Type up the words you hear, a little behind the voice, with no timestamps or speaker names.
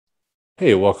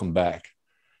Hey, welcome back.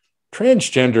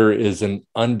 Transgender is an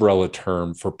umbrella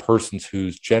term for persons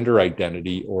whose gender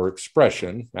identity or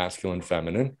expression, masculine,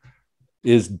 feminine,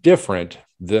 is different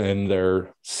than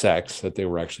their sex that they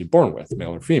were actually born with,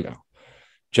 male or female.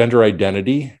 Gender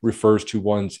identity refers to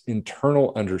one's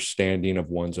internal understanding of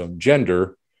one's own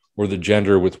gender or the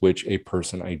gender with which a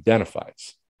person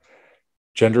identifies.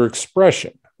 Gender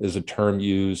expression is a term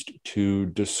used to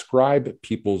describe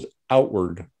people's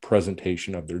outward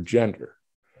presentation of their gender.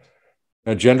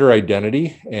 Now, gender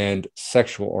identity and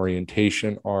sexual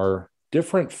orientation are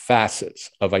different facets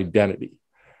of identity.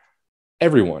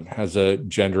 Everyone has a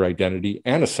gender identity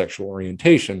and a sexual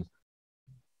orientation,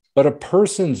 but a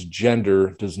person's gender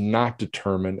does not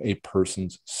determine a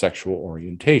person's sexual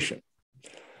orientation.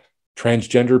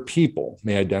 Transgender people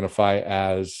may identify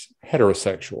as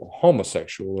heterosexual,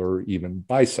 homosexual, or even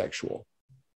bisexual.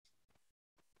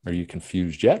 Are you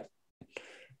confused yet?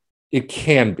 It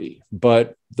can be,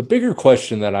 but the bigger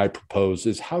question that I propose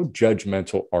is how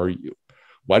judgmental are you?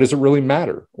 Why does it really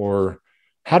matter? Or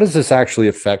how does this actually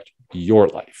affect your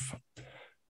life?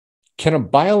 Can a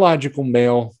biological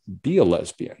male be a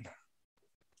lesbian?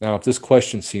 Now, if this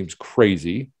question seems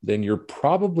crazy, then you're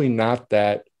probably not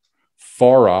that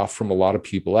far off from a lot of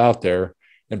people out there,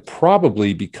 and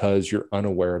probably because you're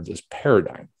unaware of this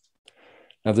paradigm.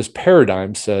 Now, this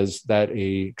paradigm says that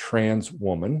a trans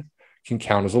woman can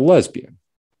count as a lesbian,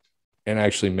 and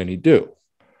actually many do.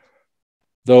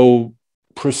 Though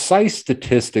precise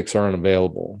statistics aren't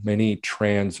available, many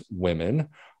trans women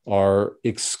are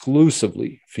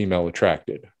exclusively female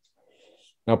attracted.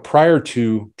 Now, prior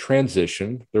to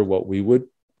transition, they're what we would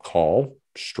call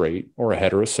straight or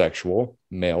heterosexual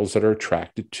males that are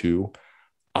attracted to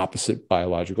opposite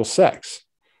biological sex.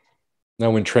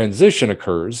 Now, when transition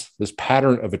occurs, this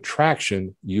pattern of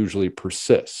attraction usually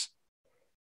persists.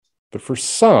 But for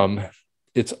some,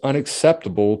 it's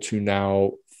unacceptable to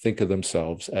now think of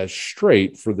themselves as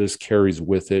straight, for this carries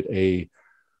with it a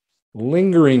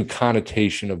lingering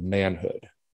connotation of manhood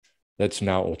that's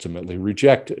now ultimately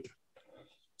rejected.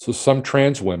 So some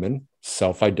trans women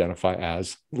self-identify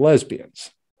as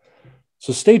lesbians.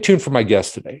 So stay tuned for my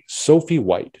guest today, Sophie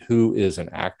White, who is an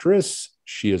actress,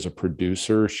 she is a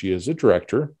producer, she is a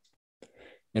director,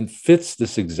 and fits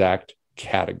this exact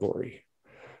category.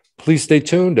 Please stay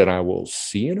tuned, and I will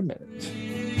see you in a minute.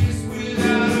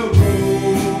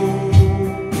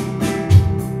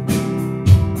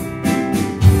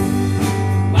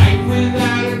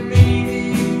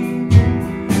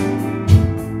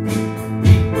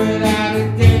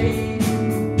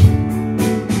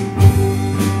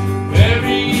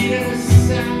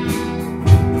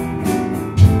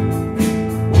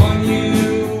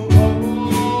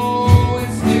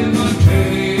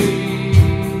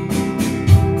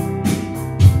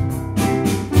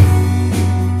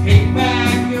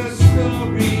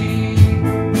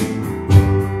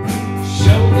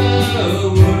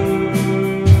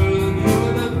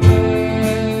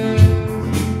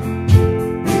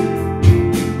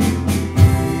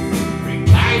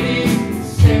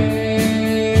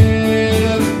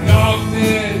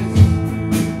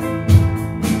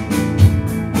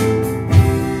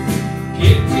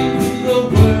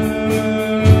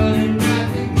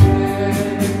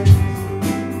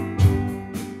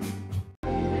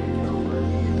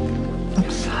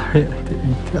 I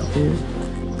didn't tell you.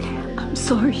 I'm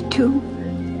sorry too.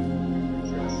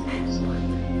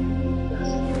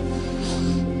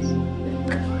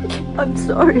 I'm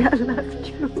sorry I left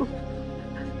you.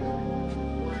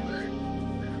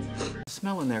 The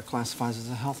smell in there classifies as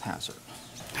a health hazard.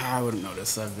 I wouldn't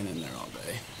notice. I've been in there all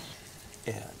day.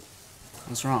 Ed.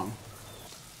 What's wrong?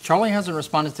 Charlie hasn't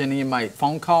responded to any of my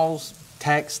phone calls,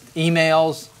 texts,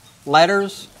 emails,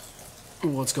 letters.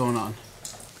 What's going on?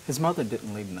 His mother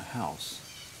didn't leave him the house.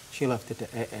 She left it to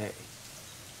AA.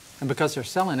 And because they're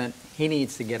selling it, he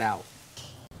needs to get out.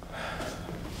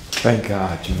 Thank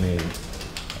God you made it.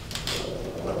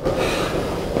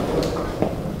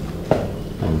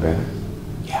 I'm better?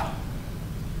 Yeah.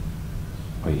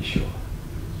 Are you sure?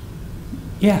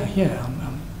 Yeah,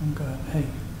 I'm good. Hey,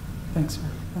 thanks for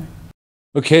everything.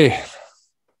 Okay,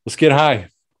 let's get high.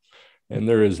 And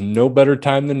there is no better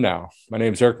time than now. My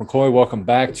name is Eric McCoy. Welcome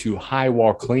back to High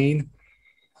Wall Clean.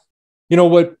 You know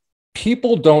what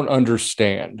people don't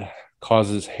understand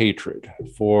causes hatred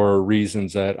for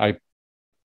reasons that I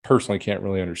personally can't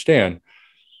really understand.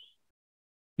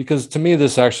 Because to me,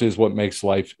 this actually is what makes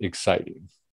life exciting.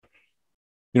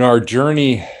 You know, our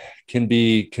journey can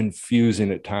be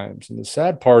confusing at times. And the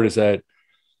sad part is that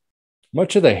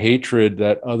much of the hatred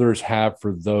that others have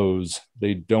for those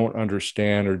they don't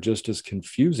understand are just as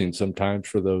confusing sometimes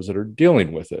for those that are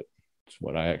dealing with it. It's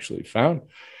what I actually found.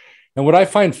 And what I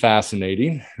find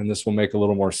fascinating, and this will make a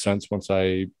little more sense once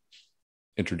I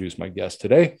introduce my guest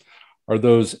today, are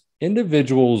those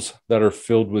individuals that are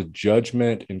filled with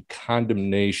judgment and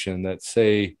condemnation that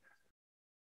say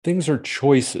things are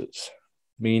choices,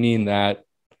 meaning that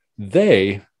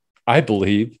they, I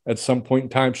believe, at some point in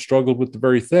time struggled with the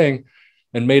very thing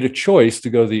and made a choice to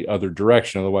go the other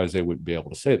direction. Otherwise, they wouldn't be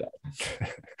able to say that.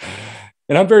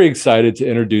 And I'm very excited to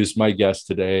introduce my guest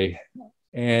today,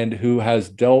 and who has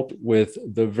dealt with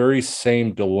the very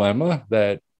same dilemma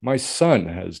that my son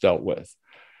has dealt with.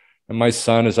 And my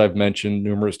son, as I've mentioned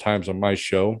numerous times on my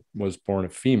show, was born a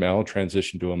female,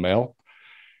 transitioned to a male.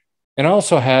 And I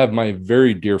also have my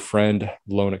very dear friend,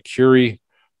 Lona Curie,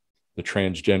 the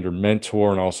transgender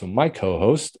mentor, and also my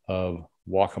co-host of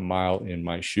Walk a Mile in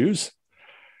My Shoes.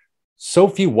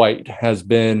 Sophie White has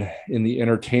been in the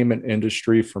entertainment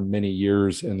industry for many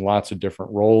years in lots of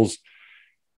different roles.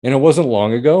 And it wasn't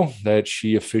long ago that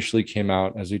she officially came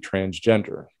out as a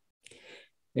transgender.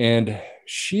 And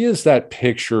she is that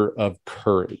picture of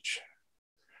courage,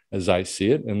 as I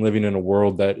see it, and living in a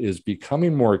world that is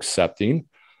becoming more accepting,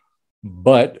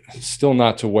 but still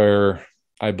not to where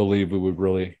I believe we would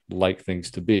really like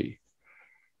things to be.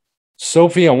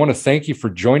 Sophie, I want to thank you for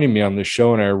joining me on this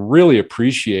show, and I really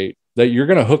appreciate that you're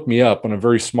going to hook me up on a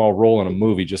very small role in a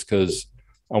movie just because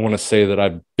I want to say that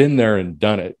I've been there and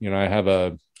done it. You know,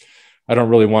 I don't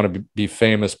really want to be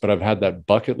famous, but I've had that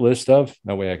bucket list of,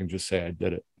 that way I can just say I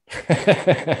did it.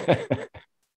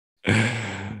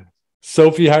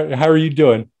 Sophie, how are you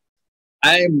doing?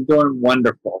 I am doing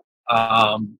wonderful.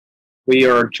 We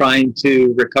are trying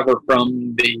to recover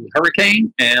from the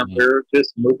hurricane, and we're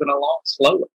just moving along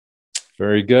slowly.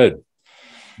 Very good.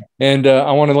 And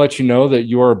I want to let you know that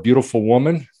you are a beautiful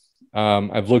woman.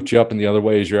 I've looked you up in the other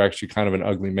ways. You're actually kind of an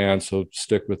ugly man, so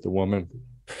stick with the woman.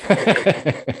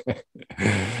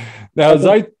 Now,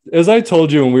 as I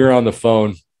told you when we were on the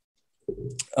phone,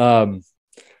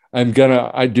 I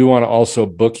do want to also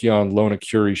book you on Lona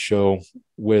Curie's show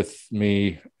with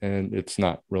me, and it's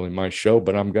not really my show,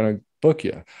 but I'm going to book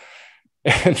you.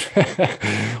 And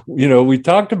you know, we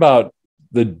talked about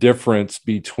the difference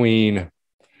between,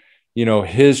 you know,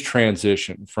 his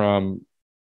transition from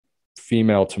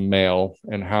female to male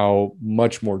and how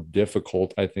much more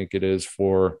difficult I think it is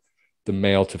for the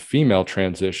male to female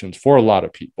transitions for a lot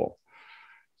of people.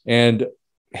 And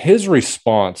his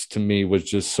response to me was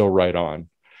just so right on.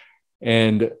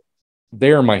 And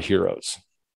they are my heroes.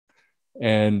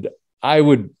 And I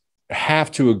would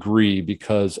have to agree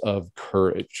because of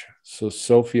courage. So,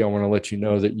 Sophie, I want to let you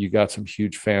know that you got some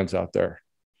huge fans out there.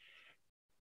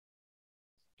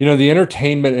 You know, the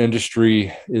entertainment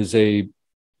industry is a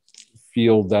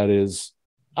field that is,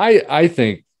 I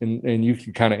think, and you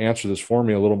can kind of answer this for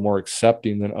me, a little more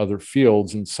accepting than other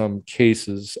fields in some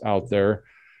cases out there.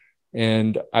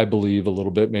 And I believe a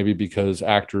little bit maybe because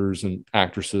actors and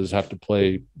actresses have to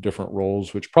play different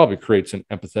roles, which probably creates an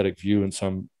empathetic view in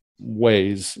some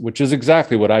ways, which is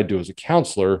exactly what I do as a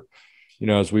counselor, you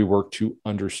know, as we work to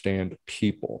understand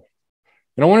people.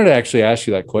 And I wanted to actually ask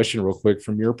you that question real quick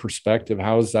from your perspective.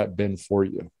 How has that been for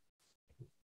you?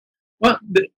 Well,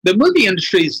 the movie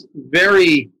industry is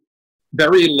very,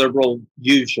 very liberal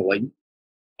usually.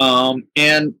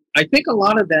 And I think a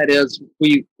lot of that is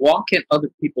we walk in other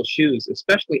people's shoes,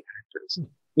 especially actors.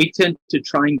 We tend to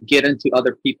try and get into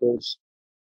other people's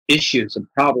issues and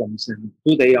problems and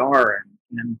who they are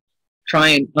and try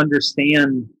and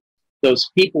understand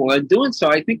those people. And doing so,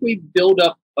 I think we build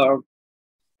up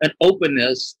an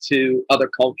openness to other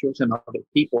cultures and other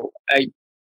people.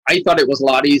 I thought it was a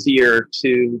lot easier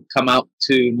to come out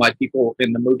to my people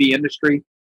in the movie industry,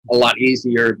 a lot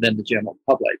easier than the general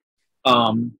public.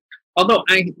 Although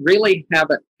I really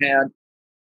haven't had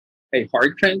a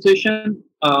hard transition,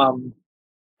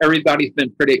 everybody's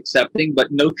been pretty accepting,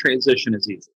 but no transition is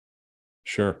easy.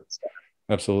 Sure.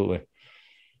 Absolutely.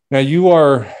 Now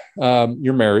you're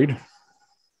married.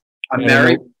 I'm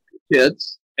married,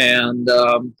 kids, and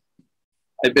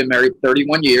I've been married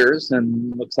 31 years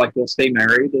and looks like we'll stay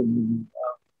married, and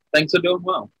things are doing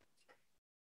well.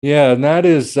 Yeah. And that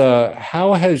is,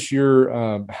 how has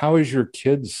your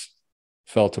kids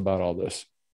felt about all this?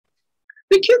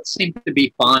 The kids seem to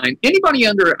be fine. Anybody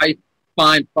under, I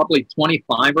find, probably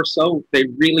 25 or so, they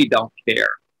really don't care.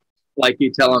 Like you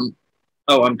tell them,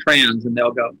 oh, I'm trans, and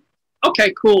they'll go,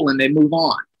 okay, cool, and they move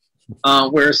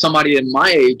on. Whereas somebody in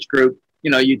my age group, you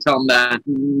know, you tell them that,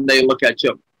 and they look at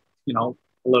you, you know,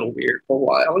 a little weird for a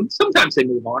while. And sometimes they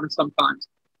move on, and sometimes,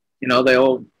 you know,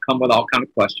 they'll come with all kind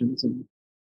of questions. And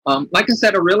like I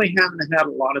said, I really haven't had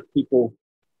a lot of people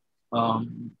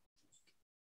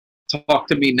talk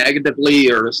to me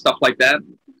negatively or stuff like that.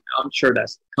 I'm sure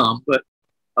that's to come, but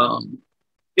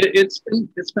it's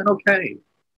been okay,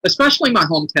 especially my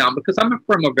hometown, because I'm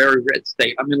from a very red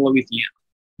state. I'm in Louisiana.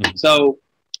 Mm-hmm. So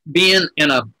being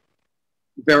in a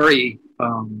very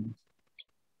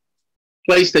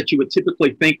place that you would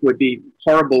typically think would be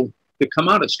horrible to come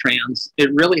out as trans, it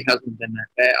really hasn't been that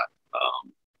bad,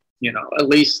 at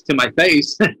least to my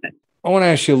face. I want to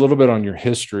ask you a little bit on your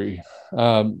history,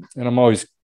 and I'm always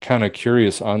kind of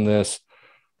curious on this.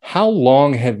 How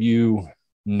long have you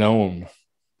known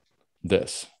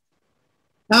this?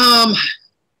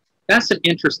 That's an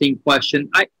interesting question.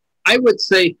 I would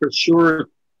say for sure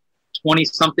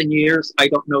 20-something years. I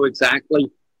don't know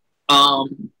exactly. I've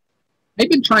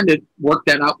been trying to work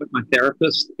that out with my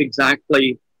therapist,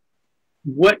 exactly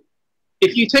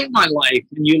if you take my life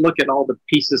and you look at all the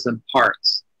pieces and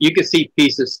parts, you can see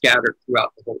pieces scattered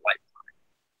throughout the whole lifetime.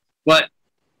 But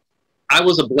I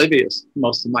was oblivious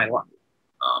most of my life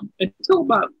until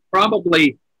about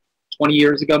probably 20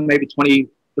 years ago, maybe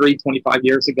 23, 25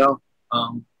 years ago.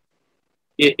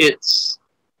 It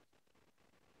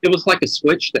was like a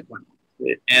switch that went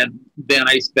on. And then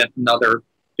I spent another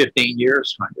 15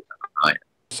 years trying to deny it.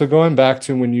 So going back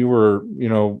to when you were,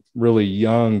 really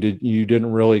young, you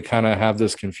didn't really kind of have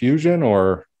this confusion,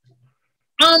 or?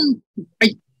 I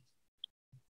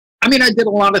did a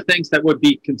lot of things that would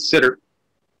be considered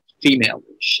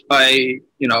female-ish. I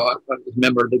was a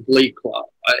member of the Glee Club.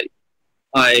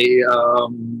 I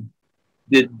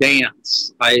did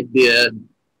dance. I did,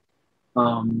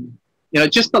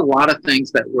 just a lot of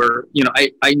things that were,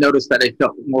 I noticed that I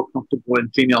felt more comfortable in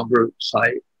female groups.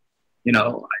 I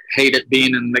hated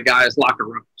being in the guys' locker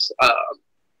rooms.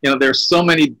 There's so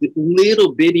many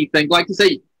little bitty things. Like I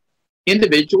say,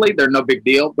 individually, they're no big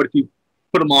deal, but if you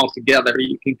put them all together,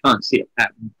 you can kind of see a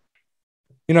pattern.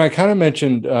 I kind of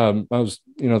mentioned, I was,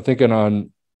 thinking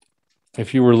on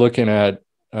if you were looking at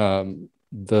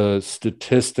the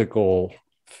statistical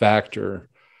factor,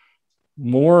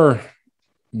 more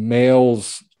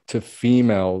males to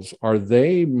females, are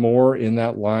they more in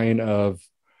that line of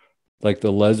like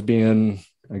the lesbian,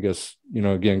 I guess,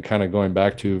 again, kind of going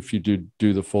back to if you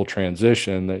do the full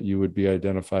transition, that you would be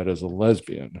identified as a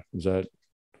lesbian? Is that?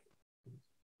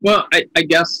 Well, I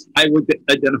guess I would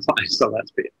identify as a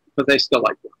lesbian, but they still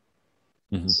like them.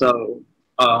 Mm-hmm. So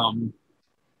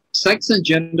sex and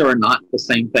gender are not the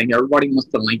same thing. Everybody wants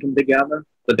to link them together,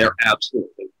 but they're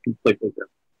absolutely completely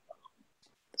different.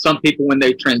 Some people, when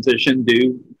they transition,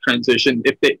 do transition.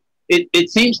 It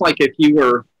seems like if you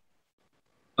were,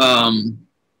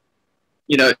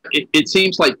 it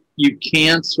seems like you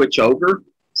can switch over.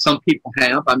 Some people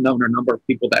have. I've known a number of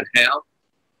people that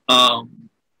have,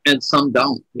 and some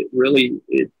don't.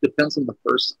 It depends on the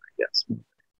person, I guess.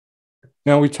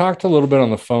 Now, we talked a little bit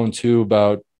on the phone too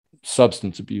about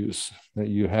substance abuse, that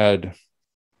you had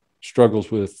struggles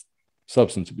with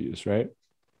substance abuse, right?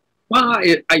 Well,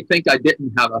 I think I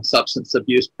didn't have a substance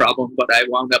abuse problem, but I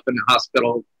wound up in the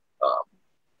hospital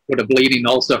with a bleeding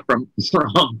ulcer from.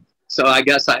 So I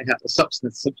guess I have a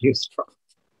substance abuse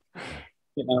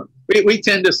problem. We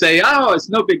tend to say, "Oh, it's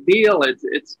no big deal."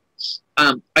 It's.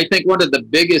 I think one of the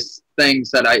biggest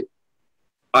things that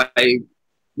I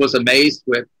was amazed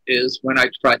with is when I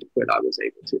tried to quit, I was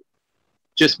able to,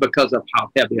 just because of how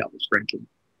heavy I was drinking.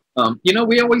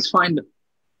 We always find,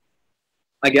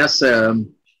 I guess, a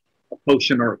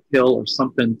potion or a pill or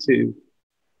something to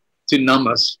numb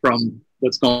us from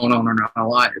what's going on in our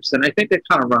lives. And I think that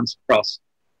kind of runs across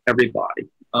everybody.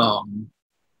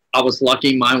 I was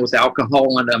lucky mine was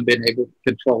alcohol and I've been able to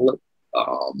control it.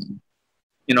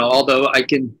 Although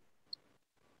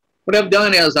what I've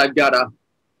done is I've got a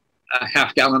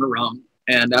half gallon of rum,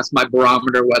 and that's my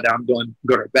barometer whether I'm doing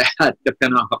good or bad,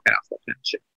 depending on how fast I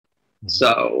finish it. Mm-hmm.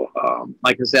 So,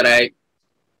 like I said,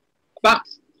 about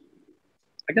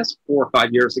 4 or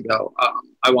 5 years ago,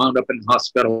 I wound up in the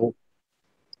hospital.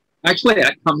 Actually,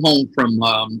 I come home from,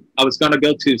 I was going to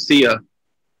go to see a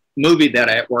movie that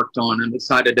I had worked on and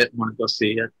decided I didn't want to go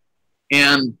see it.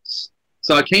 And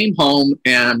so I came home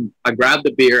and I grabbed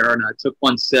the beer and I took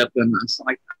one sip and I was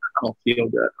like, I don't feel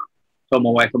good. I told my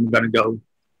wife I'm going to go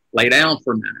lay down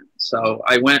for a minute. So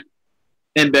I went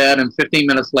in bed, and 15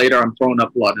 minutes later, I'm throwing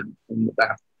up blood in the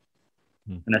bathroom.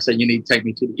 Mm-hmm. And I said, you need to take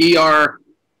me to the ER.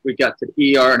 We got to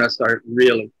the ER and I started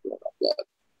really throwing up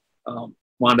blood.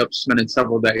 Wound up spending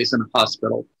several days in a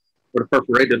hospital with a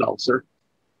perforated ulcer,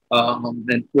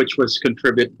 which was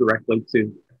contributed directly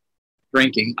to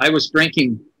drinking. I was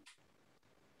drinking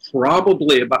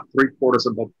probably about 3/4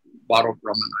 of a bottle of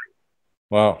rum a night.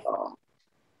 Wow.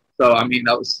 So,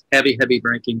 that was heavy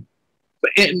drinking.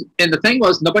 And the thing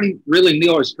was, nobody really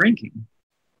knew I was drinking.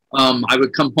 I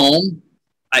would come home,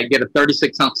 I'd get a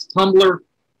 36-ounce tumbler,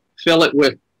 fill it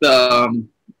with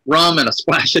rum and a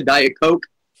splash of Diet Coke,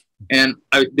 and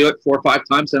I would do it 4 or 5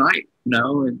 times a night,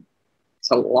 and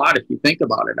it's a lot if you think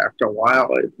about it. After a while,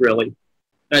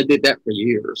 I did that for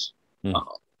years.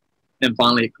 And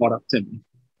finally it caught up to me.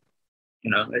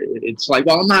 It's like,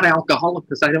 well, I'm not an alcoholic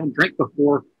because I don't drink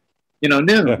before, noon.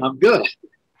 Yeah. I'm good.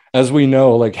 As we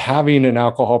know, like having an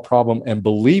alcohol problem and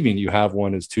believing you have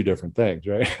one is 2 different things,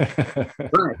 right?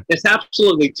 Right. It's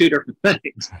absolutely 2 different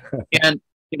things. And,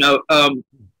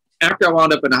 after I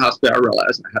wound up in the hospital, I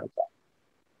realized I had a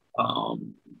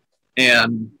problem.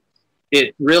 And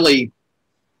it really,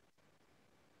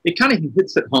 it kind of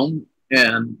hits at home.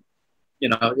 And,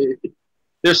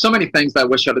 there's so many things I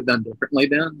wish I'd have done differently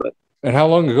then. But and how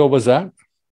long ago was that?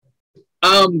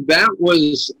 That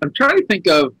was, I'm trying to think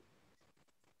of,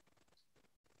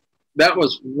 that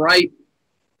was right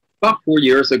about 4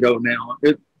 years ago now.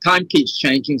 Time keeps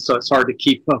changing, so it's hard to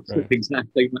keep up with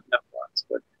exactly when that was.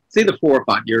 But it's either 4 or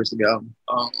 5 years ago.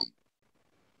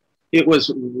 It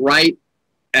was right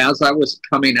as I was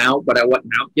coming out, but I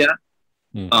wasn't out yet.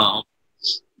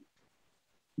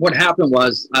 What happened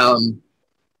was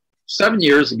 7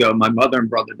 years ago, my mother and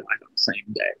brother died on the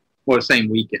same day, or the same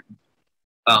weekend.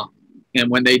 And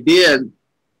when they did,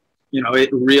 it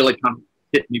really kind of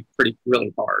hit me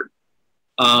really hard.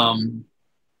 2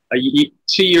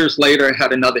 years later, I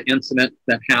had another incident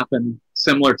that happened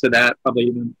similar to that, probably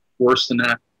even worse than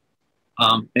that.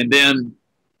 And then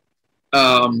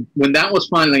when that was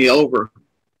finally over,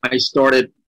 I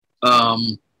started, I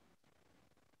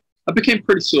became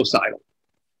pretty suicidal.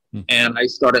 And I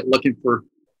started looking for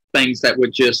things that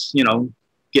would just,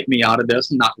 get me out of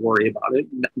this and not worry about it.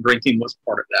 And drinking was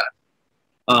part of that.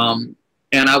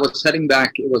 And I was heading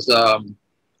back, it was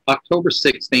October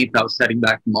 16th, I was heading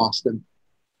back from Austin,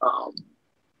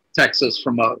 Texas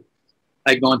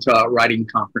I'd gone to a writing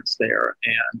conference there,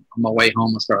 and on my way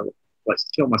home, I started looking for a place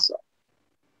to kill myself.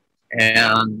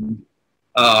 And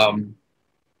I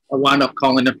wound up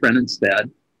calling a friend instead.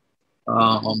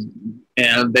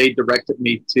 And they directed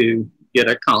me to get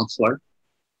a counselor.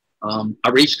 I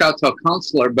reached out to a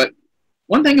counselor, but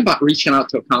one thing about reaching out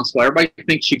to a counselor, everybody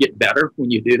thinks you get better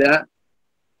when you do that.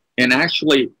 And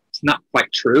actually, it's not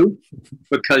quite true,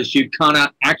 because you kind of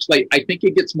actually, I think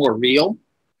it gets more real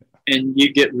and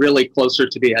you get really closer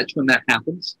to the edge when that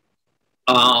happens.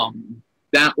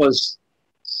 That was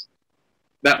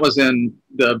in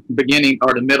the beginning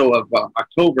or the middle of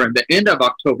October. And the end of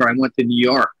October, I went to New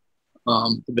York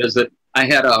to visit. I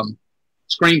had a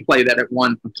screenplay that had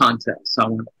won a contest. So I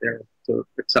went up there to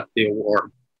accept the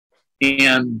award.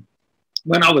 And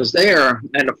when I was there,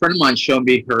 I had a friend of mine show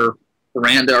me her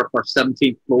veranda of our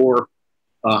 17th floor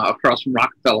across from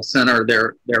Rockefeller Center,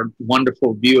 their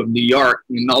wonderful view of New York.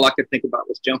 And all I could think about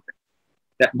was jumping.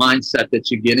 That mindset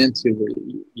that you get into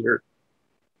where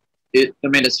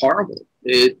it's horrible.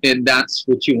 And that's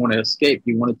what you want to escape.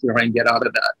 You want to try and get out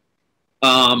of that.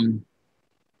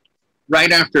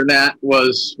 Right after that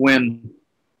was when,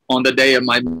 on the day of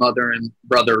my mother and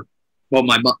brother,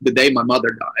 the day my mother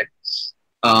died,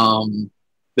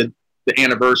 the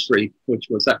anniversary, which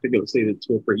was, I think it was either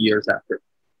 2 or 3 years after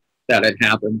that had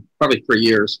happened, probably 3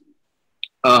 years.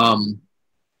 I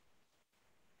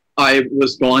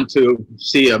was going to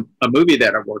see a movie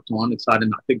that I worked on, decided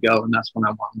not to go, and that's when I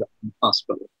wound up in the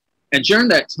hospital. And during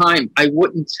that time, I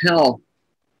wouldn't tell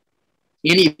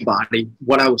anybody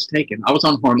what I was taking. I was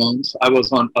on hormones. I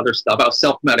was on other stuff. I was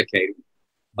self-medicating.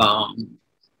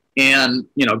 And,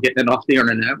 getting it off the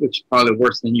internet, which is probably the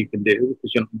worst thing you can do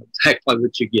because you don't know exactly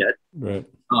what you get. Right.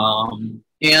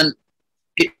 And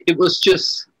it was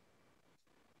just,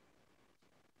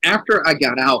 after I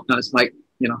got out, and I was like,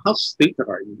 how stupid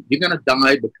are you? You're going to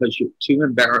die because you're too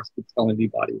embarrassed to tell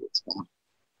anybody what's going on.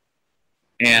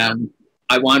 And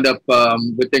I wound up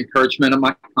with the encouragement of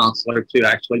my counselor to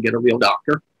actually get a real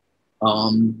doctor.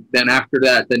 Then after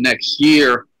that, the next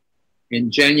year, in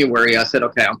January, I said,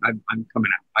 okay, I'm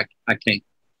coming out.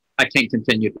 I can't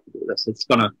continue to do this. It's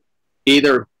going to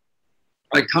either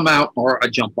I come out or I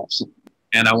jump off something.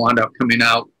 And I wound up coming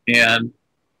out, and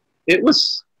it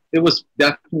was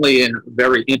definitely a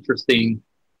very interesting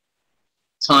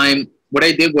time. What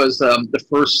I did was the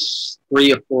first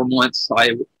 3 or 4 months,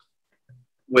 I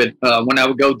would, when I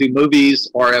would go do movies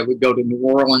or I would go to New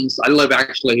Orleans, I live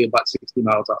actually about 60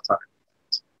 miles outside.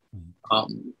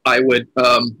 I would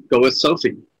go with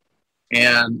Sophie.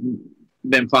 And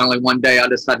then finally one day I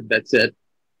decided that's it.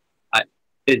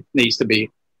 It needs to be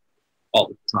all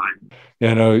the time.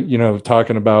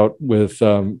 Talking about with,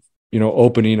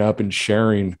 opening up and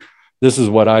sharing, this is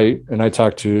what I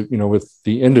talk to, with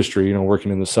the industry,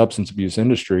 working in the substance abuse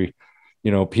industry,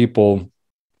 people,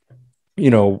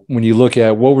 when you look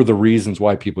at what were the reasons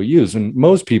why people use, and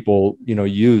most people,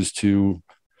 use to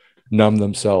numb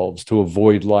themselves, to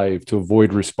avoid life, to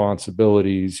avoid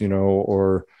responsibilities,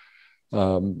 or,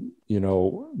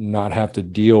 not have to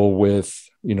deal with,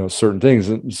 certain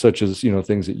things such as,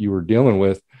 things that you were dealing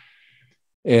with.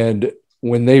 And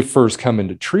when they first come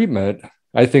into treatment,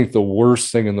 I think the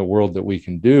worst thing in the world that we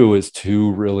can do is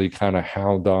to really kind of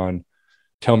hound on,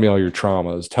 tell me all your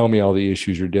traumas, tell me all the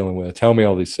issues you're dealing with, tell me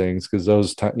all these things. Cause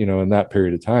those, in that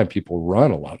period of time, people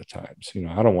run a lot of times,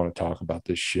 I don't want to talk about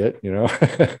this shit, and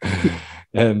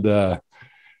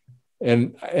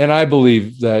I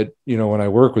believe that, when I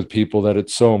work with people, that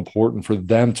it's so important for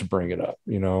them to bring it up,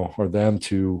 or them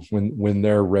to, when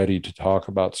they're ready to talk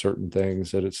about certain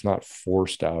things, that it's not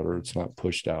forced out or it's not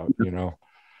pushed out,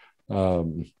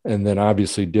 and then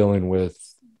obviously dealing with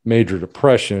major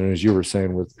depression, as you were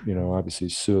saying, with, obviously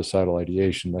suicidal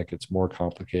ideation, that gets more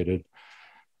complicated.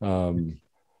 But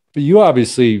you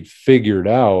obviously figured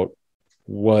out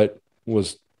what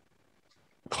was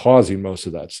causing most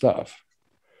of that stuff.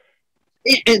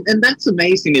 And that's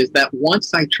amazing, is that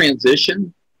once I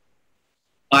transitioned,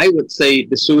 I would say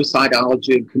the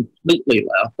suicidology completely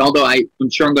left, although I'm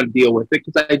sure I'm going to deal with it,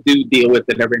 because I do deal with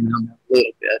it every now and then a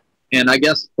little bit. And I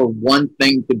guess for one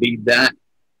thing to be that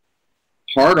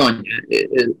hard on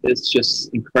you, it's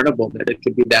just incredible that it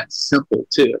could be that simple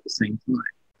too at the same time.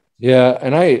 Yeah.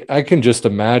 And I can just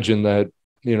imagine that,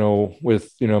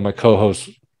 with, my co-host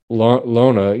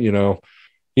Lona,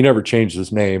 he never changed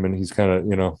his name, and he's kind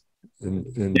of,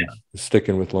 and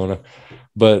sticking with Lona.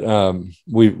 But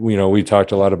we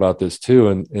talked a lot about this too,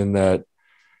 and in that,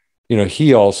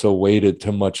 he also waited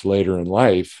till much later in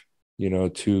life,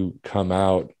 to come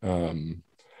out.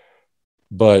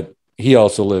 But he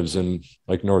also lives in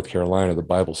like North Carolina, the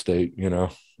Bible state,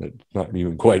 it's not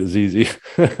even quite as easy.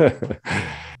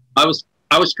 I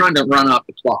was trying to run out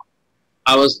the clock.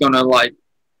 I was going to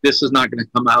this is not going to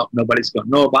come out. Nobody's going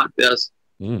to know about this.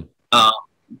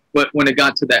 But when it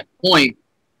got to that point,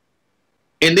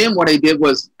 and then what I did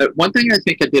was, one thing I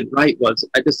think I did right was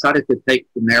I decided to take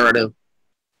the narrative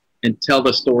and tell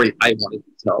the story I wanted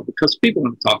to tell, because people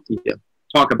want to talk to you,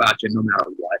 talk about you no matter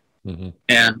what. Mm-hmm.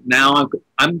 And now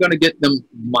I'm going to get them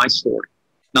my story,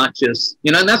 not just,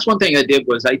 and that's one thing I did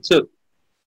was I took,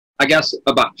 I guess,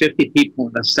 about 50 people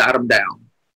and I sat them down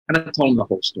and I told them the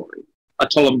whole story. I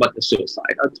told them about the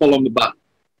suicide. I told them about,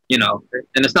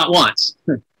 and it's not once,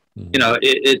 mm-hmm.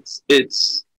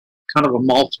 It's kind of a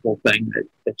multiple thing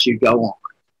that you go on,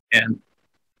 and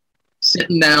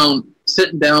sitting down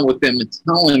with them and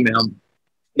telling them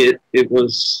it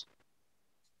was,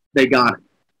 they got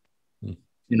it.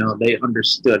 They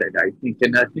understood it, I think.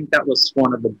 And I think that was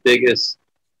one of the biggest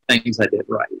things I did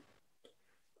right.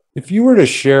 If you were to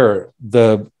share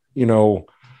the,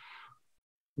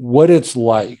 what it's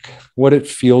like, what it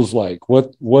feels like,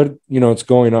 what, it's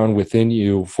going on within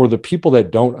you for the people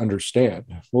that don't understand,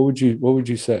 what would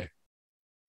you say?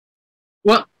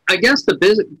 Well, I guess the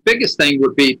biggest thing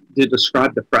would be to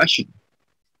describe depression.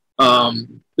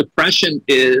 Depression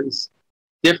is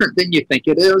different than you think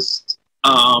it is.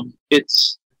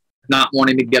 It's not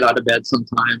wanting to get out of bed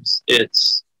sometimes.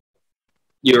 It's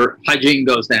your hygiene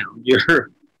goes down.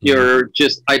 You're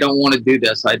just, I don't want to do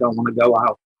this. I don't want to go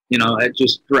out. I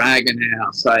just drag an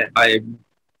ass.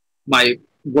 My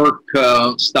work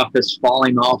stuff is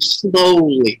falling off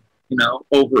slowly,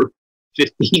 over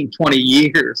 15, 20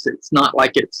 years. It's not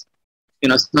like it's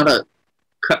not a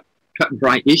cut and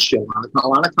dry issue. A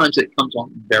lot of times it comes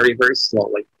on very, very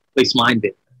slowly. At least mine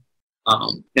did.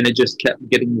 And it just kept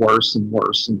getting worse and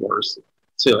worse and worse.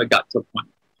 So it got to a point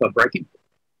of breaking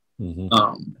point.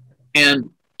 Mm-hmm. And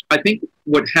I think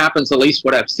what happens, at least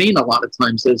what I've seen a lot of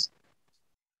times, is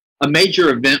a major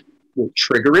event will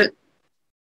trigger it.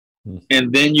 Mm-hmm.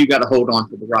 And then you got to hold on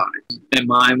to the ride. And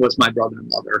mine was my brother and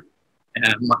mother. And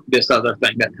this other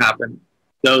thing that happened.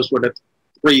 Those were the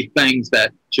three things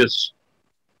that just,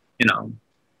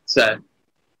 said,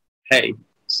 hey,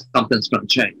 something's going to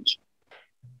change.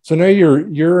 So now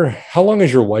you're how long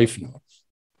has your wife known?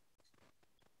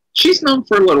 She's known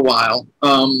for a little while,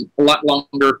 a lot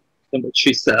longer than what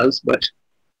she says, but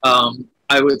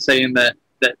I would say in that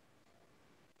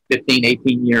 15,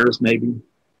 18 years, maybe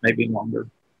longer.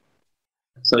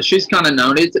 So she's kind of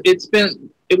known. It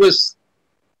was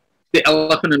the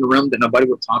elephant in the room that nobody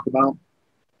would talk about.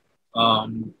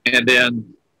 And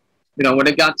then, when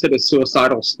it got to the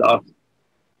suicidal stuff,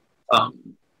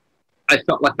 I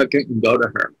felt like I couldn't go to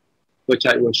her, which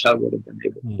I wish I would have been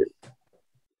able to do.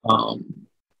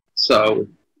 So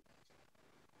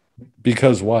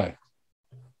Because why?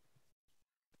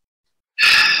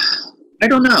 I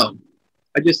don't know.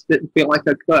 I just didn't feel like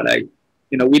I could.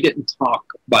 We didn't talk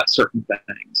about certain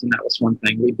things, and that was one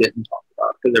thing we didn't talk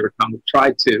about, because every time we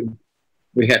tried to,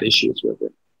 we had issues with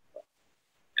it.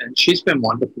 And she's been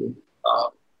wonderful.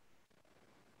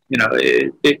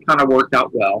 It kind of worked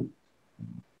out well,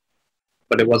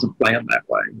 but it wasn't planned that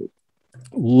way.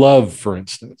 Love, for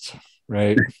instance,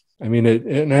 right? I mean,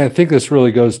 and I think this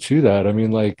really goes to that. I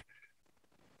mean, like,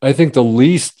 I think the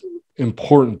least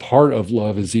important part of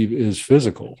love is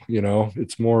physical.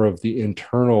 It's more of the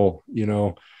internal,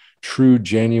 true,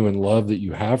 genuine love that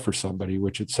you have for somebody,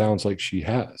 which it sounds like she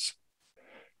has.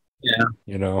 Yeah.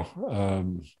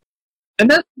 And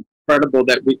that's incredible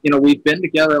that we've been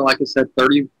together, like I said,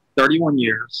 31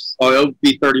 years. Oh, it'll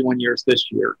be 31 years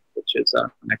this year, which is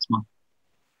next month.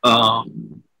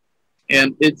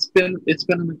 And it's been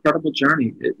an incredible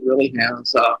journey. It really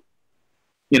has.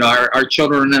 Our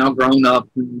children are now grown up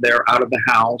and they're out of the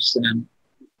house, and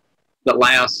the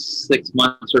last 6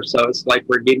 months or so, it's like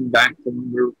we're getting back to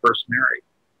when we were first married,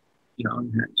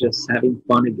 and just having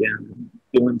fun again and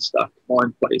doing stuff,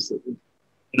 going places.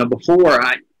 Before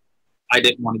I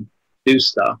didn't want to do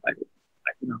stuff.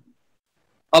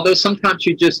 Although sometimes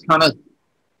you just kind of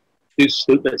do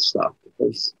stupid stuff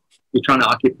because you're trying to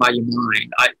occupy your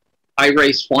mind. I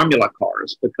race formula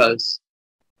cars because,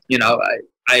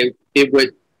 it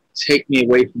would take me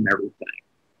away from everything,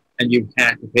 and you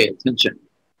had to pay attention.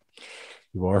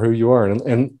 You are who you are,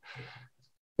 and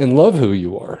love who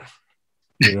you are.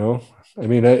 I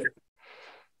mean,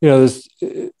 it's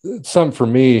something for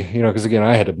me, because again,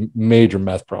 I had a major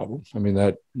meth problem. I mean,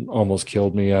 that almost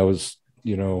killed me. I was,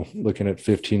 looking at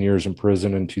 15 years in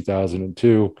prison in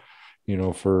 2002,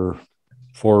 for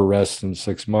 4 arrests in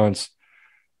 6 months.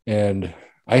 And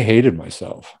I hated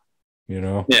myself,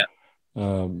 Yeah.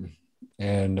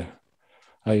 And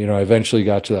I eventually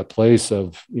got to that place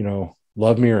of,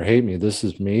 love me or hate me. This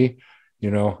is me.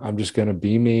 I'm just going to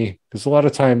be me. Because a lot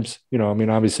of times,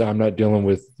 obviously I'm not dealing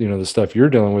with, the stuff you're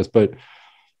dealing with, but,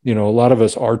 a lot of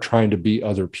us are trying to be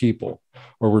other people,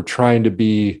 or we're trying to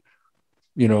be,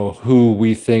 who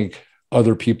we think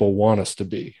other people want us to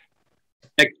be.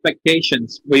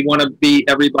 Expectations. We want to be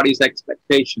everybody's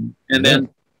expectation. And then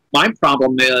my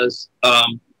problem is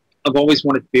I've always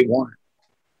wanted to be wanted.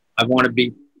 I want to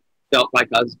be felt like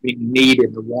I was being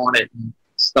needed or wanted and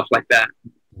stuff like that.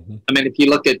 Mm-hmm. I mean, if you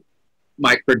look at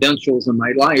my credentials in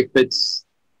my life,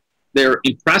 they're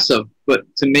impressive, but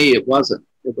to me, it wasn't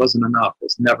enough.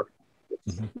 It's never,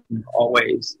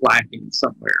 always lacking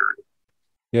somewhere.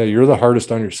 Yeah. You're the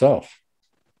hardest on yourself.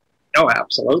 Oh,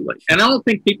 absolutely. And I don't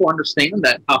think people understand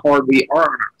that, how hard we are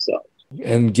on ourselves.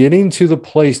 And getting to the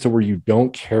place to where you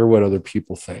don't care what other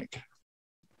people think.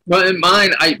 Well, in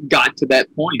mine, I got to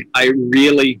that point. I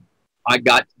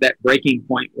got to that breaking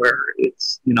point where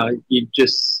it's, you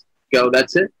just go,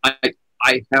 that's it. I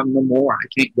have no more. I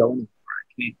can't go anymore.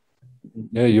 I can't.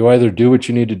 Yeah, you either do what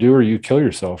you need to do or you kill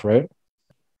yourself, right?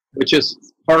 Which is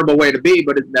a horrible way to be,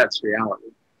 but that's reality.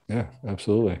 Yeah,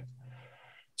 absolutely.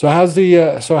 So how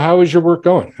is your work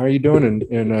going? How are you doing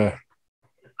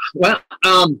Well,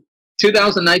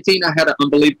 2019, I had an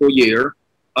unbelievable year.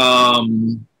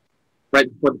 Right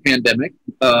before the pandemic,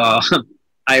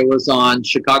 I was on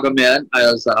Chicago Med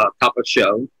as a top of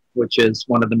show, which is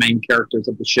one of the main characters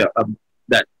of the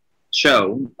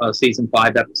show, season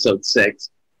 5, episode 6.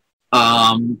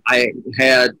 I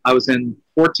was in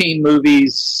 14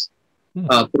 movies,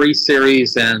 3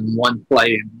 series, and 1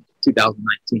 play in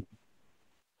 2019.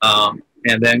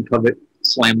 And then COVID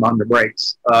slammed on the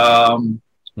brakes. I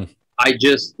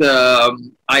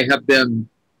have been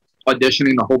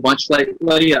auditioning a whole bunch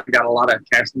lately. I've got a lot of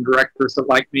casting directors that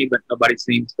like me, but nobody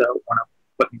seems to want to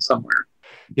put me somewhere.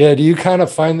 Yeah. Do you kind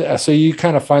of find that? So you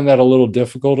kind of find that a little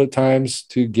difficult at times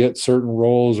to get certain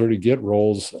roles or to get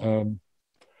roles?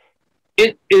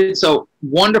 It's a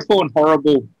wonderful and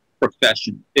horrible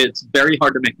profession. It's very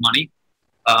hard to make money.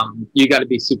 You got to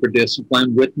be super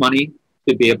disciplined with money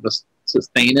to be able to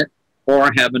sustain it, or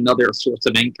have another source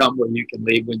of income where you can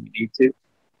leave when you need to.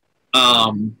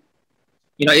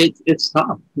 It's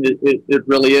tough. It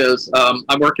really is.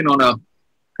 I'm working on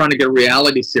trying to get a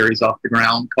reality series off the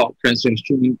ground called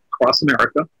Transgender Across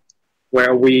America,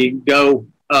 where we go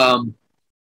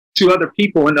to other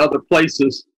people in other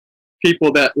places,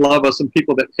 people that love us and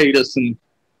people that hate us, and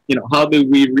how do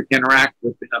we interact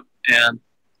with them? And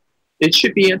it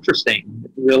should be interesting.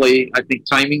 Really, I think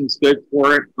timing's good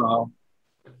for it.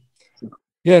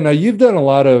 Yeah. Now you've done a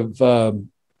lot of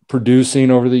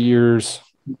producing over the years.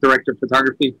 Director of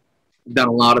photography. I've done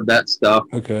a lot of that stuff.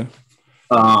 Okay.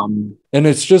 And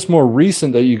it's just more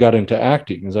recent that you got into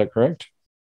acting. Is that correct?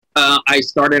 I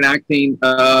started acting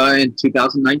in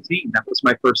 2019. That was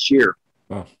my first year,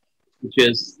 which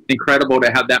is incredible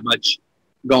to have that much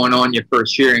going on your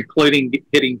first year, including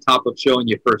hitting top of show in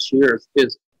your first year.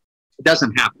 It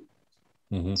doesn't happen.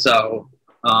 Mm-hmm. So,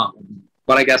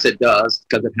 but I guess it does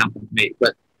because it happened to me.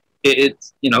 But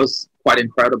it's quite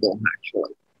incredible,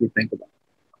 actually, if you think about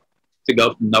it, to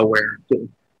go from nowhere to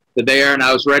there. And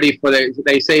I was ready for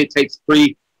they say it takes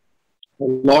 3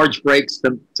 large breaks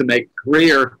to make a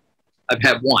career. I've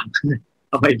had one.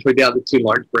 I'm waiting for the other 2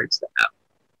 large breaks to happen.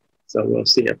 So we'll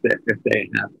see if they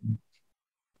happen.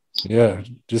 Yeah,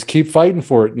 just keep fighting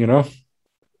for it,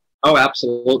 Oh,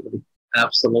 absolutely.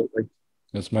 Absolutely.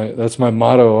 That's my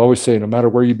motto. I always say, no matter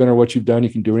where you've been or what you've done, you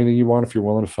can do anything you want if you're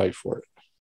willing to fight for it.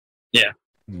 Yeah.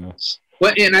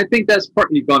 Well, and I think that's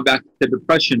partly going back to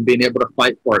depression, being able to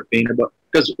fight for it,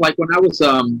 because like when I was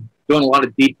doing a lot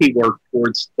of DP work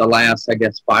towards the last, I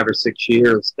guess, 5 or 6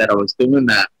 years that I was doing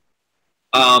that,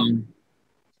 I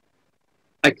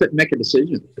couldn't make a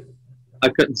decision. I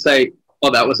couldn't say, "Oh,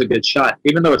 that was a good shot,"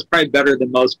 even though it's probably better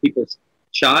than most people's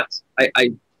shots.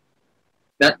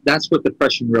 That's what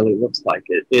depression really looks like.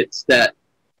 It's that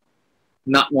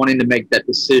not wanting to make that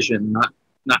decision, not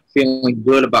feeling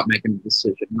good about making a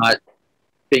decision, not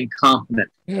being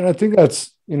confident. Yeah, I think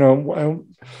that's one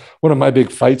of my big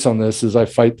fights on this is I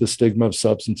fight the stigma of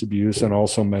substance abuse and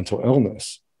also mental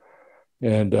illness.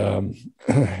 And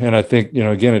I think,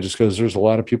 again, it just goes, there's a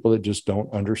lot of people that just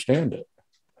don't understand it.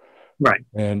 Right.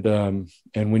 And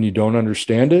when you don't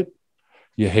understand it,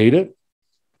 you hate it,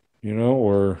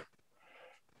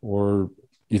 or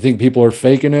you think people are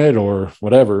faking it or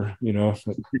whatever,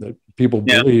 that people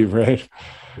believe. Right.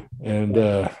 And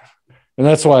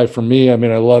that's why for me, I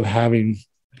mean, I love having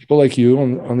people like you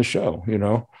on the show,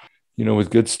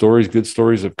 with good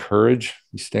stories of courage.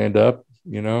 You stand up,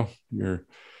 you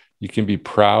can be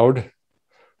proud.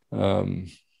 I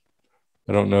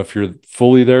don't know if you're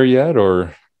fully there yet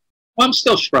or. Well, I'm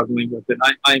still struggling with it.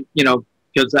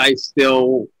 Because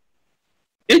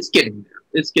it's getting there.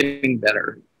 It's getting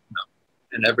better.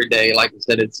 And every day, like I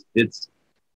said, it's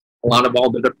a lot of all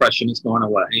the depression is going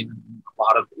away and a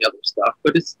lot of the other stuff,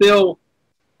 but it's still,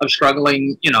 I'm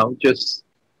struggling, just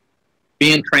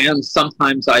being trans.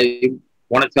 Sometimes I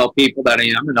want to tell people that I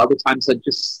am, and other times I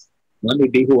just let me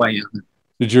be who I am.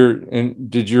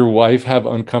 Did your wife have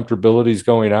uncomfortabilities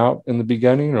going out in the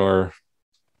beginning, or?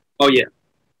 Oh yeah,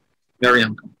 very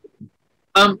uncomfortable.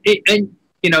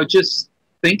 Just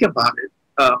think about it.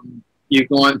 You're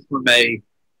going from a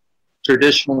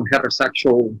traditional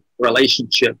heterosexual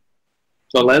relationship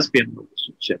to a lesbian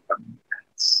relationship. I mean,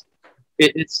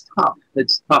 it's tough.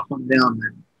 It's tough on them,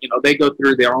 and they go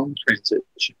through their own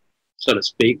transition, so to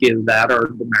speak. Is that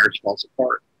or the marriage falls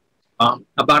apart?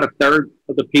 About a third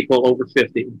of the people over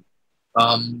 50,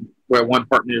 where one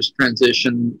partner's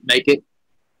transition, make it,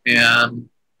 and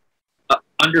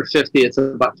under 50, it's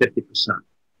about 50%,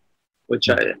 which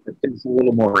I think is a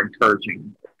little more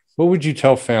encouraging. What would you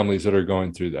tell families that are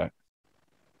going through that?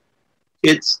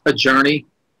 It's a journey,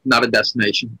 not a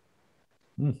destination.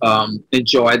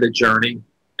 Enjoy the journey.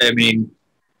 I mean,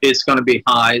 it's going to be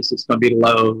highs, it's going to be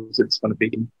lows, it's going to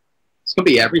be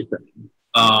everything.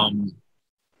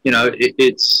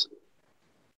 It's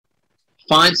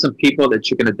find some people that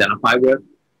you can identify with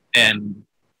and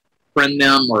friend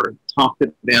them or talk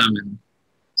to them and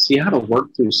see how to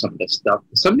work through some of this stuff.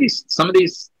 Some of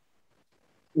these,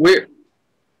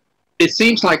 it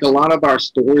seems like a lot of our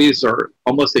stories are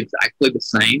almost exactly the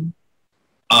same.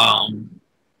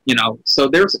 So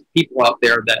there's people out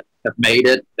there that have made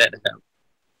it, that have,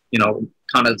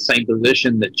 kind of the same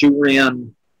position that you were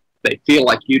in. They feel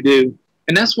like you do.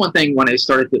 And that's one thing when I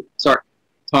started to start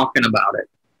talking about it,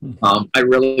 I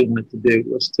really wanted to do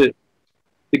was to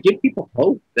give people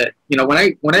hope that,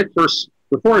 when I first,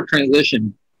 before I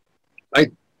transitioned,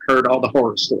 I heard all the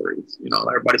horror stories.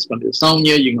 Everybody's going to disown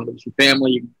you. You're going to lose your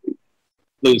family. You can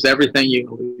lose everything. You're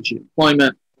going to lose your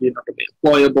employment. You're not going to be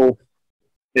employable.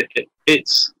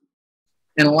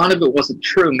 And a lot of it wasn't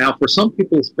true. Now, for some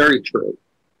people, it's very true.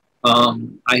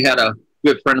 I had a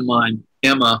good friend of mine,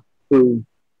 Emma, who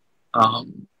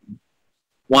wound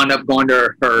up going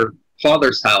to her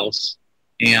father's house,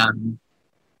 and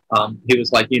he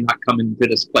was like, "You're not coming to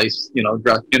this place,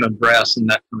 dressed in a dress and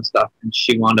that kind of stuff." And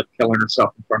she wound up killing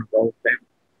herself in front of the whole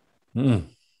family.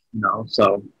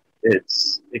 So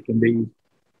it can be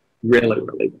really,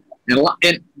 really bad. And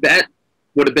that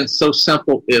would have been so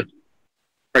simple if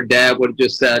her dad would have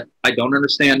just said, "I don't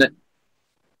understand it,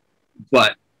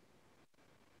 but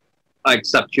I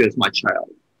accept you as my child."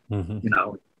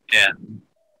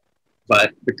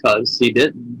 but because he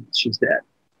didn't, she's dead.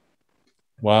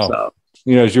 Wow. So,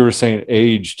 As you were saying,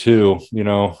 age too,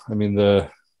 I mean, I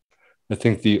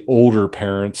think the older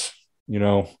parents,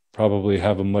 probably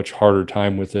have a much harder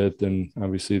time with it than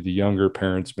obviously the younger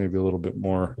parents, maybe a little bit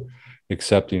more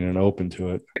accepting and open to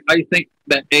it. I think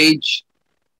that age,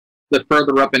 the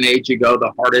further up in age you go,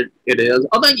 the harder it is.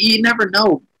 Although you never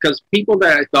know, because people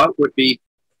that I thought would be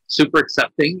super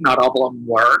accepting, not all of them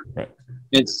were. Right.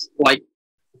 It's like,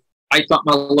 I thought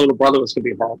my little brother was going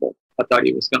to be horrible. I thought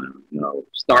he was going to,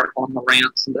 start on the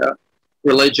rants and the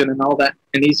religion and all that.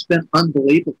 And he's been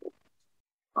unbelievable.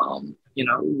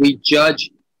 We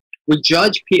judge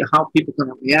how people are going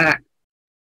to react,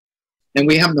 and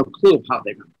we have no clue of how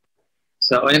they're going to.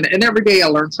 So, and every day I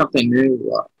learn something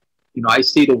new. I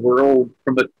see the world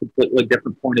from a completely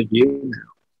different point of view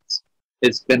now.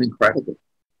 It's been incredible.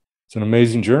 It's an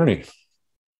amazing journey.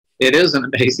 It is an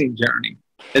amazing journey.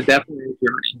 It's definitely a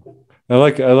journey. I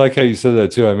like how you said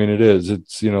that too. I mean, it is.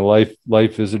 It's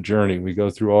life is a journey. We go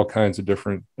through all kinds of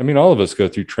different. I mean, all of us go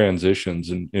through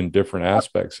transitions in different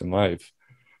aspects in life,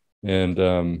 and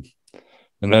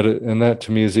that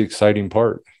to me is the exciting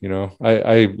part.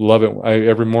 I love it.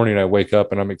 Every morning I wake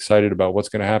up and I'm excited about what's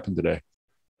going to happen today.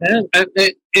 And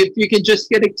if you can just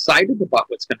get excited about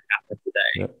what's going to happen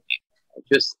today,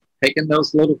 just taking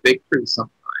those little victories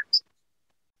sometimes.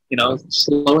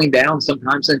 Slowing down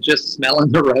sometimes and just smelling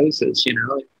the roses,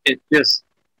 it just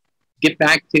get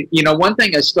back to, one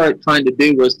thing I started trying to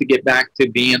do was to get back to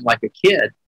being like a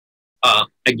kid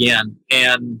again,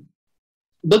 and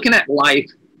looking at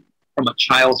life from a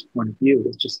child's point of view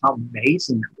is just how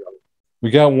amazing it really is. We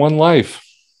got one life,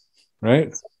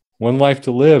 right? One life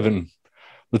to live, and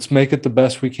let's make it the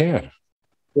best we can.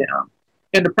 Yeah.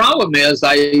 And the problem is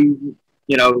I,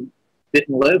 didn't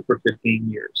live for 15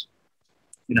 years.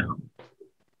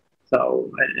 So,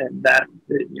 and that,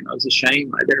 is a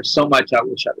shame. There's so much I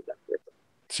wish I'd have done different.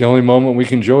 It's the only moment we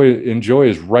can enjoy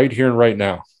is right here and right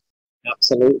now.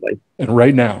 Absolutely. And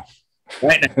right now.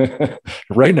 Right now.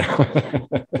 Right now.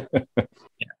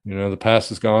 The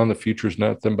past is gone. The future is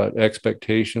nothing but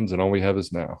expectations, and all we have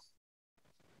is now.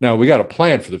 Now we got a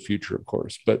plan for the future, of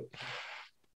course, but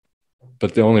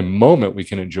the only moment we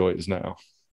can enjoy is now.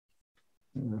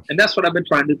 And that's what I've been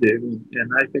trying to do,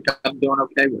 and I think I'm doing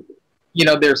okay with it.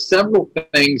 There's several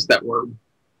things that were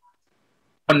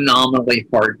phenomenally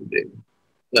hard to do.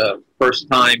 The first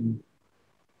time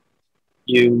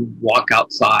you walk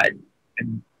outside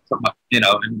and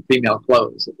in female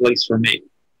clothes, at least for me,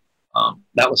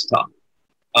 that was tough.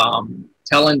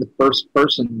 Telling the first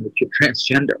person that you're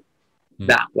transgender,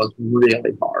 that was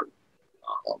really hard.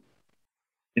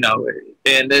 And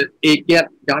it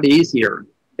got easier.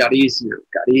 Got easier.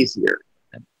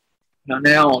 And,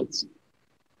 now it's,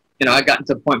 I got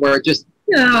to the point where I'll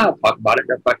talk about it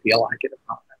if I feel like it.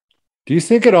 Do you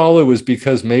think at all it was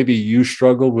because maybe you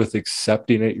struggled with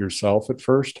accepting it yourself at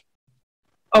first?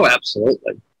 Oh,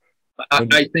 absolutely.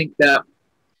 I think that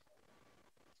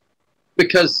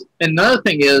because another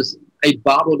thing is I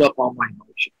bottled up all my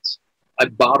emotions. I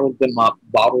bottled them up.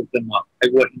 I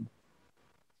wouldn't.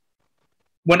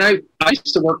 When I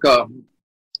used to work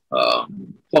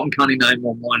Fulton County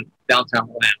 911, downtown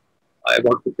Atlanta. I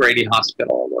worked at Grady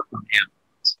Hospital. I worked on the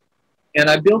ambulance. And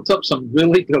I built up some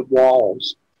really good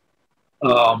walls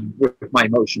with my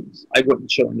emotions. I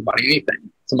wouldn't show anybody anything.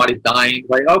 Somebody's dying,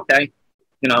 like, okay,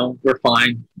 we're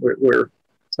fine.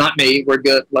 It's not me. We're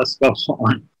good. Let's go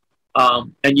on.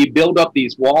 And you build up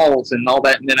these walls and all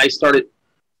that. And then I started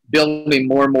building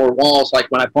more and more walls. Like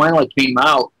when I finally came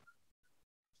out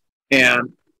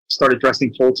and started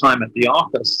dressing full time at the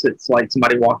office, it's like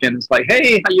somebody walked in and it's like,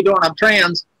 hey, how you doing? I'm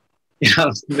trans.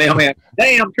 Mailman,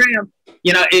 hey, I'm trans.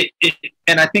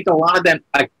 And I think a lot of them,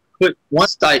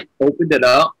 once I opened it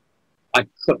up, I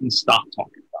couldn't stop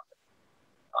talking about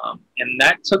it. And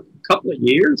that took a couple of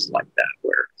years like that,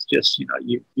 where it's just,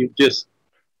 you just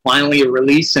finally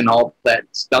releasing all that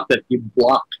stuff that you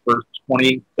blocked for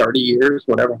 20, 30 years,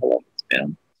 whatever how long it's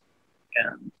been.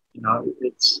 And,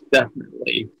 it's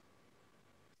definitely,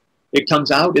 it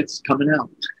comes out, it's coming out,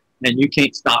 and you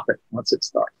can't stop it once it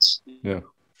starts. Yeah.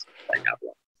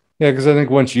 Because I think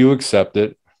once you accept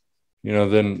it,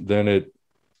 then it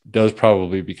does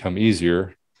probably become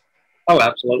easier. Oh,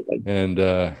 absolutely.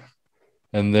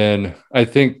 And then I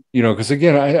think, because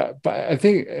again, I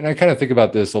think, and I kind of think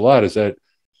about this a lot, is that,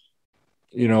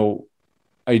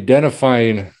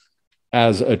 identifying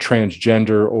as a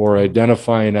transgender or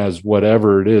identifying as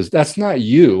whatever it is, that's not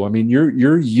you. I mean,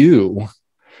 you're you,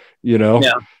 Yeah.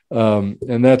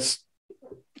 And that's,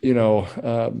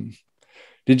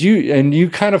 did Did you, and you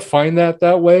kind of find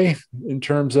that way in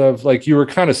terms of, like, you were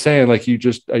kind of saying, like, you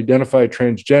just identify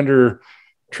transgender,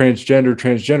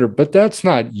 but that's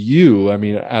not you. I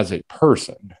mean, as a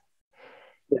person.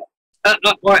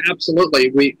 Well,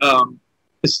 absolutely.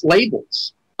 It's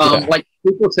labels. Like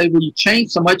people say, well, you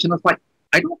changed so much. And it's like,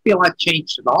 I don't feel I've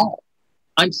changed at all.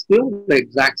 I'm still the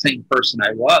exact same person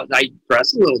I was. I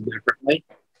dress a little differently.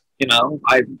 You know,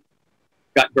 I've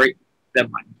got great, that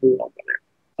might be over there.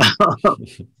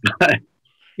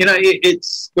 You know,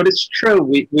 but it's true.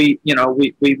 We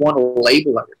want to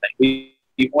label everything. We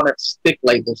want to stick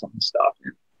labels on stuff.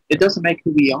 It doesn't make who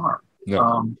we are.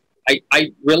 No.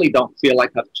 I really don't feel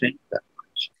like I've changed that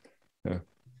much.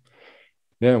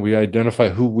 Yeah, we identify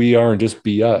who we are and just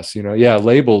be us. You know,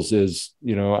 labels is,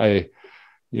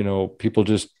 people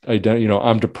just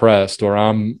I'm depressed, or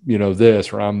I'm,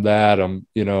 this, or I'm that, I'm,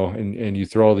 and you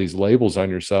throw all these labels on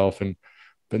yourself,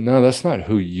 but no, that's not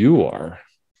who you are.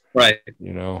 Right.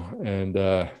 And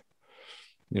that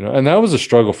was a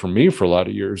struggle for me for a lot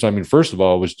of years. I mean, first of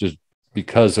all, it was just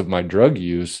because of my drug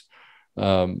use.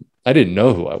 I didn't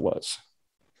know who I was,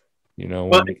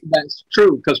 Well, that's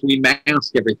true, because we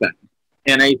mask everything.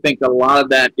 And I think a lot of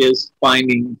that is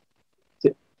when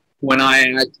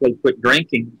I actually quit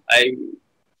drinking,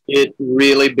 it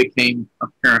really became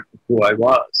apparent who I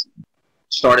was.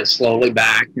 Started slowly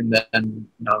back, and then,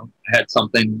 I had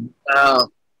something 3-4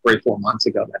 months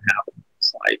ago that happened.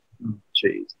 It's like, oh,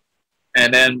 geez.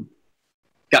 And then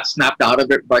got snapped out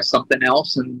of it by something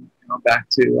else, and back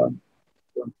to doing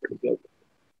pretty good.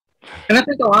 And I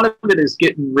think a lot of it is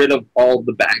getting rid of all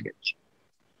the baggage.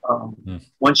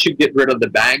 Once you get rid of the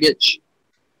baggage,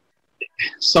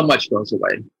 so much goes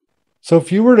away. So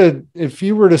if you were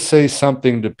to say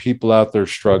something to people out there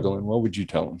struggling, what would you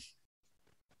tell them?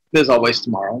 There's always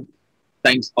tomorrow.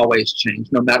 Things always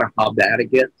change. No matter how bad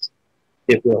it gets,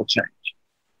 it will change.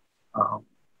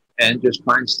 And just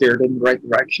try and steer it in the right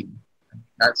direction.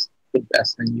 That's the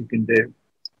best thing you can do.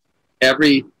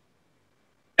 Everything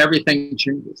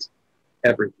changes.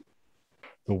 Everything.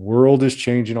 The world is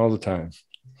changing all the time.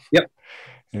 Yep.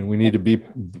 And we need to be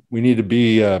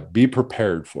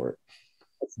prepared for it.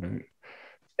 Right?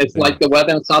 It's like the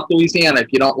weather in South Louisiana.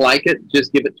 If you don't like it,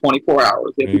 just give it 24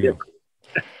 hours. It'll be different.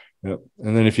 Yep.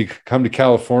 And then if you come to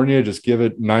California, just give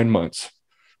it 9 months.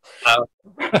 Our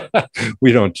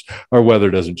weather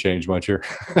doesn't change much here.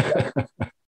 I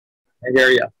hear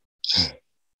you.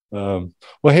 Well,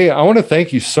 hey, I want to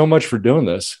thank you so much for doing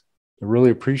this. I really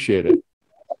appreciate it.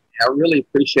 I really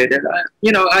appreciate it.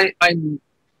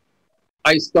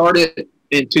 I started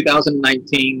in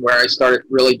 2019, where I started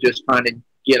really just trying to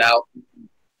get out and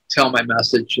tell my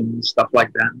message and stuff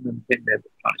like that, and then they've kind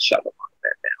of shut a lot of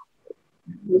that down.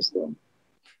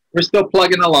 We're still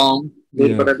plugging along.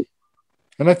 Yeah.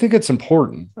 And I think it's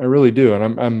important. I really do.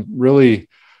 And I'm really,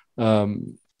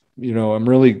 I'm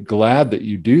really glad that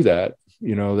you do that,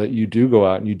 that you do go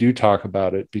out and you do talk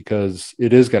about it, because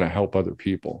it is going to help other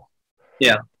people.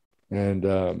 Yeah. And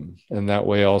that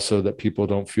way also that people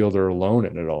don't feel they're alone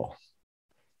in it all.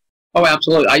 Oh,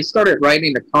 absolutely. I started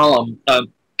writing a column. A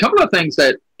couple of things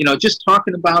that, just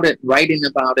talking about it, writing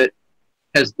about it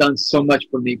has done so much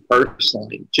for me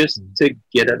personally, just to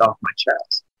get it off my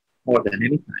chest more than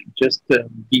anything, just to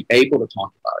be able to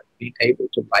talk about it, being able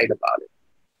to write about it.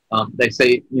 They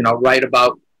say, write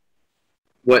about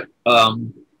what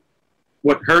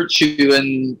hurts you,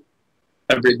 and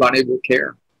everybody will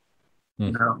care.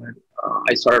 And,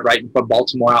 I started writing for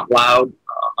Baltimore Out Loud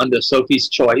under Sophie's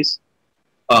Choice.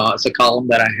 It's a column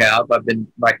that I have. I've been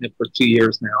writing it for 2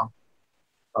 years now.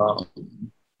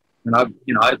 And I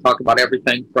talk about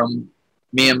everything from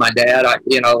me and my dad. Like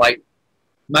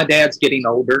my dad's getting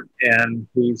older, and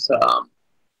he's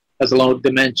has a little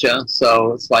dementia.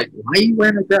 So it's like, why are you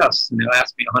wearing a dress? And he'll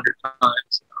ask me 100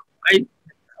 times. Why are you wearing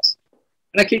a dress?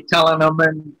 And I keep telling him,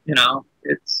 and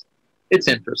it's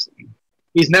interesting.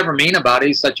 He's never mean about it.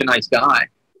 He's such a nice guy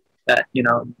that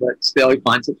but still he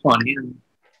finds it funny.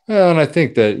 And I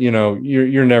think that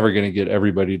you're never going to get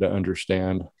everybody to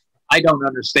understand. I don't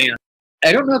understand.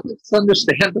 I don't know if it's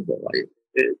understandable.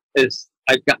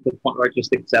 I've gotten to the point where I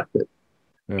just accept it.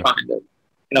 Yeah. Kind of.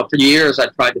 For years I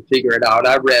tried to figure it out.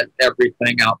 I read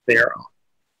everything out there on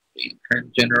being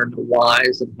transgender and the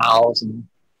whys and hows, and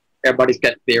everybody's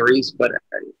got theories, but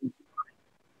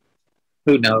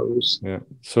who knows? Yeah.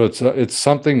 So it's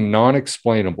something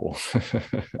non-explainable.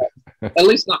 At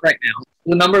least not right now.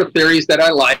 The number of theories that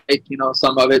I like,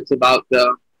 some of it's about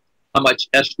how much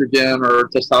estrogen or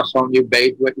testosterone you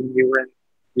bathed with when you were in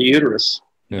the uterus.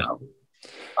 We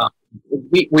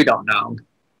don't know.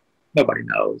 Nobody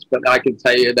knows. But I can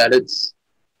tell you that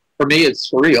for me, it's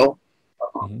surreal.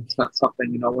 It's not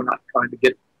something, we're not trying to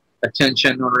get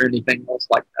attention or anything else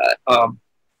like that.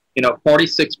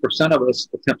 46% of us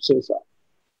attempt suicide.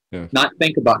 Yeah. Not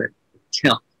think about it,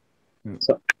 attempt. Yeah.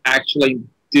 So actually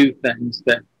do things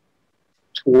that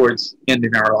towards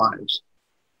ending our lives.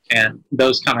 And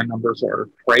those kind of numbers are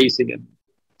crazy, and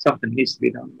something needs to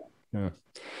be done.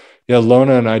 Yeah.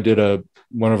 Lona and I did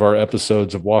one of our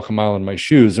episodes of Walk a Mile in My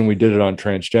Shoes, and we did it on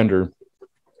transgender.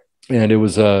 And it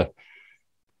was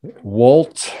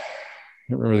Walt, I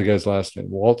can't remember the guy's last name,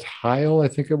 Walt Heil, I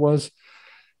think it was.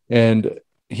 And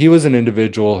he was an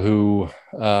individual who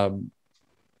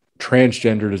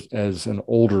transgendered as an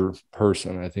older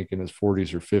person, I think in his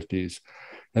 40s or 50s.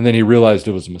 And then he realized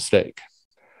it was a mistake.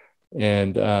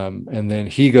 And then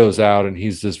he goes out, and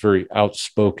he's this very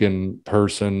outspoken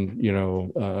person,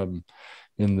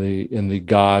 in the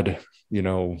God,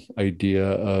 idea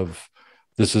of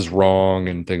this is wrong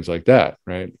and things like that,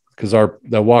 right? Because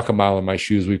the Walk a Mile in My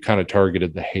Shoes, we've kind of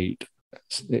targeted the hate,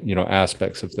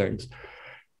 aspects of things.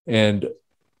 And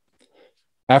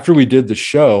after we did the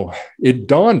show, it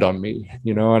dawned on me,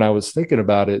 and I was thinking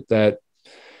about it, that,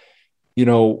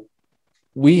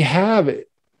 we have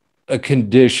a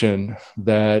condition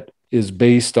that is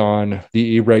based on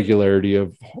the irregularity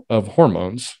of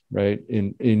hormones, right?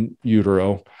 In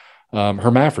utero,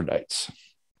 hermaphrodites.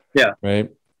 Yeah.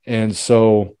 Right. And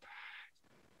so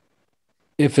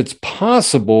if it's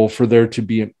possible for there to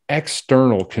be an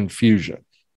external confusion,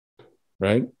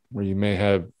 right, where you may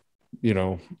have,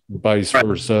 vice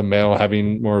versa, male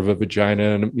having more of a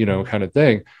vagina and, kind of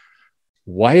thing,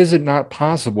 why is it not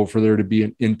possible for there to be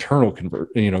an internal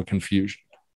confusion?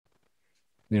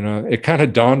 It kind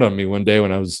of dawned on me one day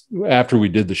after we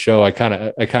did the show. I kind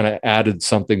of added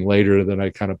something later than I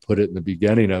kind of put it in the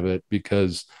beginning of it,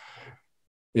 because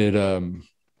it kind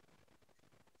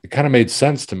of made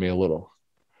sense to me a little,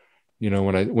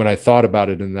 when I thought about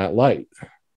it in that light.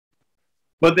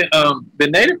 Well, the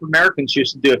Native Americans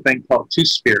used to do a thing called two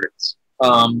spirits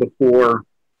before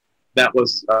that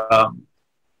was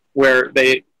where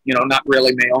they, not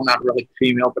really male, not really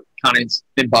female, but kind of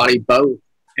embody both.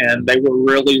 And they were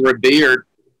really revered,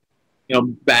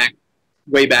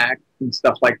 way back and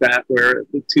stuff like that, where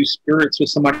the two spirits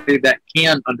was somebody that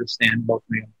can understand both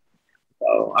male.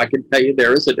 So I can tell you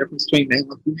there is a difference between male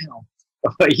and female.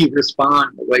 The way you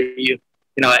respond, the way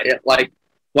like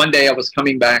one day I was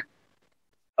coming back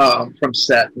from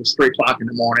set. It was 3:00 in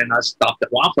the morning. I stopped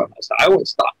at Waffle House. I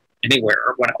always stopped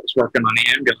anywhere when I was working on the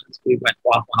ambulance. We went to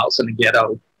Waffle House in the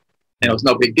ghetto, and it was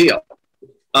no big deal.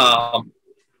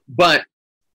 But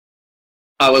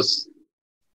I was,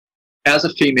 as a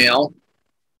female,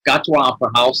 got to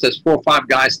Waffle House. There's 4 or 5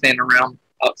 guys standing around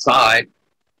outside,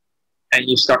 and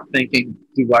you start thinking,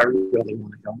 do I really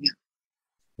want to go in?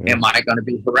 Yeah. Am I going to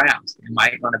be harassed? Am I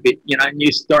going to be, and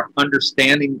you start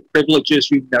understanding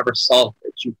privileges you never saw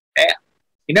that you had.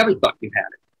 You never thought you had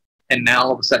it. And now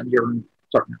all of a sudden you're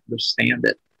starting to understand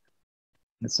it.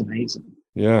 It's amazing.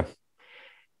 Yeah.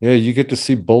 Yeah. You get to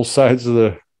see both sides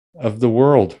of the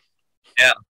world.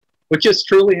 Yeah. Which is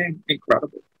truly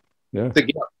incredible. Yeah. To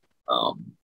get.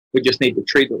 We just need to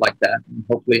treat it like that, and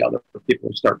hopefully other people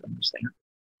will start to understand.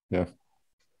 Yeah.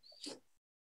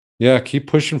 Yeah. Keep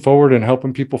pushing forward and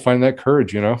helping people find that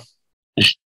courage,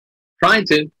 Trying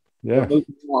to. Yeah.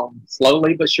 Moving along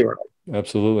slowly but surely.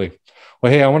 Absolutely.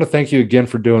 Well, hey, I want to thank you again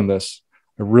for doing this.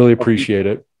 I really appreciate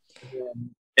it.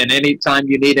 And anytime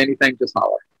you need anything, just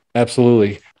holler.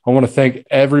 Absolutely. I want to thank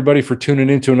everybody for tuning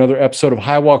into another episode of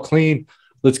High Walk Clean.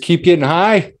 Let's keep getting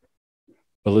high,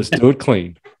 but let's do it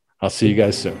clean. I'll see you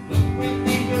guys soon.